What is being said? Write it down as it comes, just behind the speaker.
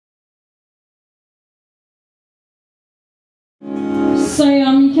So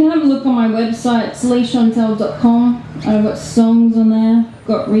you can have a look on my website. It's Leigh-Chantelle.com. I've got songs on there. I've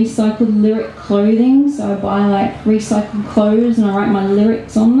got recycled lyric clothing, so I buy like recycled clothes and I write my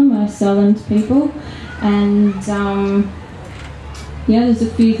lyrics on them and I sell them to people. And yeah, there's a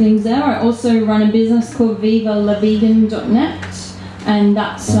few things there. I also run a business called VivaLaVegan.net, and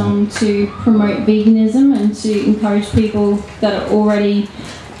that's to promote veganism and to encourage people that are already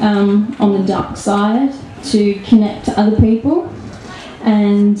on the dark side to connect to other people.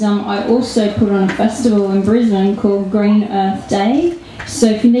 And I also put on a festival in Brisbane called Green Earth Day. So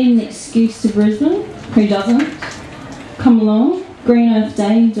if you need an excuse to Brisbane, who doesn't, come along,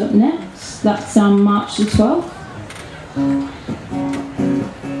 greenearthday.net. That's March the 12th.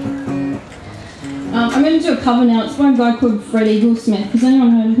 I'm going to do a cover now. It's by a guy called Fred Eaglesmith. Has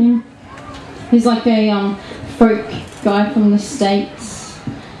anyone heard of him? He's like a folk guy from the States.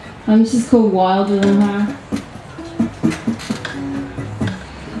 This is called Wilder Than Her.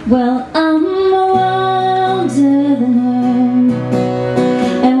 Well, I'm wilder than her,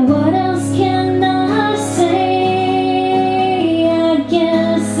 and what else can I say? I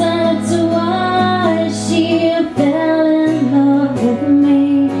guess that's why she fell in love with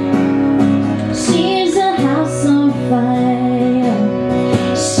me. She's a house on fire,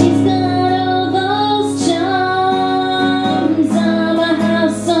 she's got all those charms. I'm a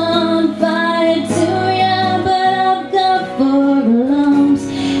house on fire too, yeah, but I've got 4 alarms.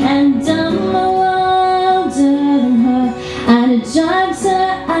 And I'm wilder than her, and it drives her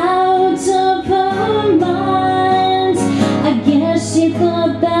out of her mind. I guess she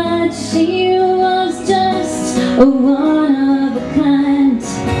thought that she was just a one of a kind.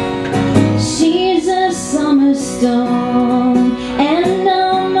 She's a summer storm, and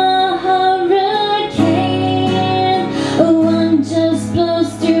I'm a hurricane. One just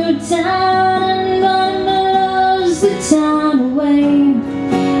blows through town, and one blows the town away.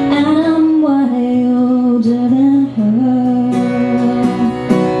 Wilder than her.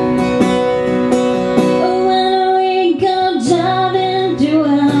 When we go driving through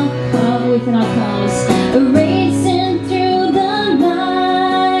our car with our cars, racing through the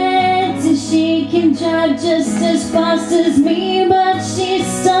night, she can drive just as fast as me, but she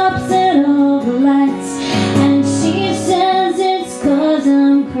stops at all the lights, and she says it's 'cause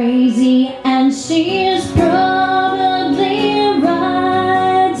I'm crazy, and she is probably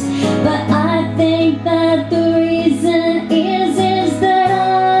right, but I think that the reason is that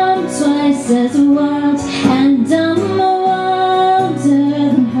I'm twice as wild, and I'm wilder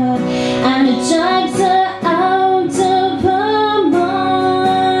than her, and it drives her out of her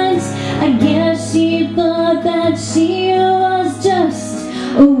mind. I guess she thought that she was just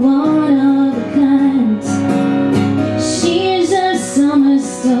a one of a kind. She's a summer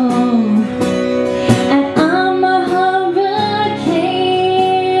storm, and I'm a hurricane.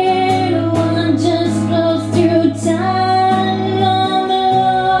 One just blows through town, one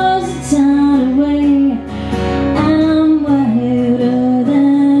blows the town away, and I'm wilder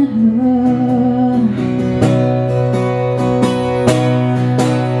than her.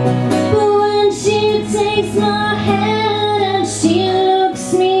 But when she takes my hand and she looks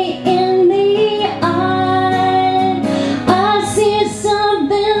me in the eye, I see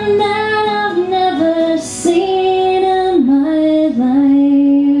something that I've never seen in my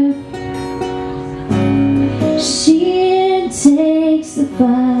life. She takes the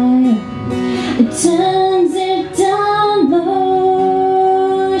fire and turns it down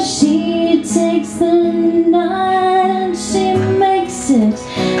low. She takes the night and she makes it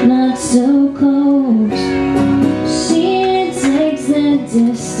not so cold. She takes the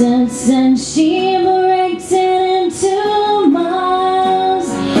distance and she breaks it into miles.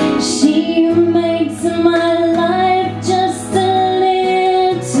 She makes my life just a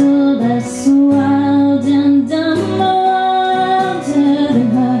little less wild, and I'm wilder than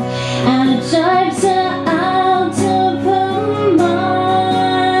her, and it drives her out of her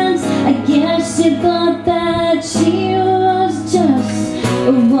mind. I guess she thought that she was just a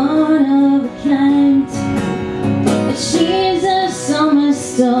one of a kind. She's a summer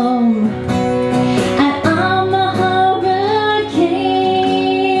storm, and I'm a hurricane.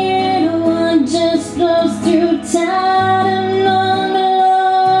 One just blows through town, and one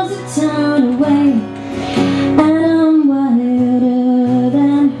blows the town away.